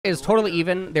is totally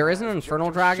even. There is an Infernal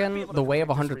Dragon, the Way of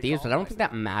 100 Thieves, but I don't think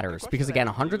that matters. Because again,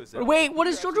 100... Wait, what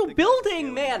is Jojo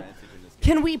building, man?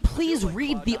 Can we please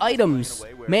read the items,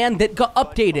 man, that got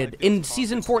updated in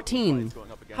Season 14?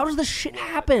 How does this shit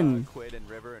happen?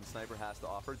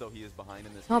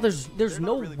 No, there's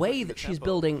no way that she's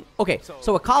building... Okay,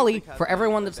 so Akali, for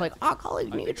everyone that's like, oh, Akali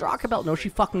needs Rocket Belt. No, she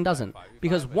fucking doesn't.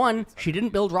 Because one, she didn't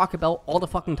build Rocket Belt all the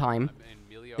fucking time.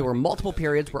 There were multiple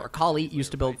periods where Akali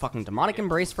used to build fucking Demonic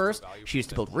Embrace first. She used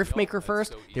to build Riftmaker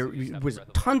first. There was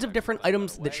tons of different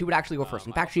items that she would actually go first.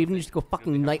 In fact, she even used to go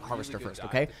fucking Night Harvester first,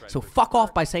 okay? So fuck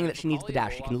off by saying that she needs the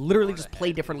dash. You can literally just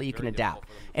play differently. You can adapt.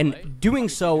 And doing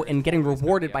so and getting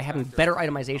rewarded by having better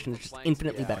itemization is just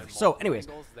infinitely better. So anyways,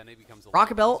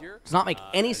 Rocket Belt does not make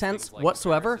any sense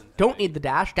whatsoever. Don't need the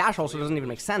dash. Dash also doesn't even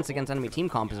make sense against enemy team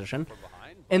composition.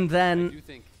 And then...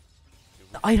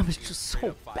 the item is just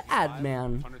so bad,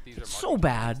 man. It's so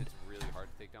bad.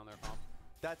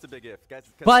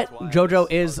 But Jojo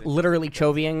is literally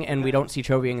Chovying, and we don't see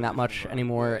Chovying that much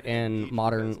anymore in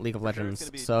modern League of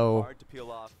Legends. So,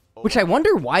 which I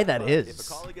wonder why that is.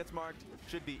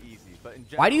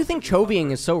 Why do you think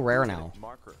Chovying is so rare now?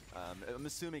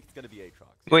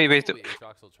 Wait.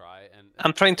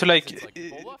 I'm trying to like...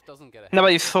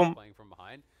 Nobody's so...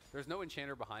 There's no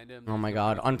enchanter behind him. Oh my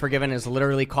god, Unforgiven is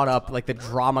literally caught up like the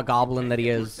drama goblin that he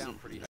is.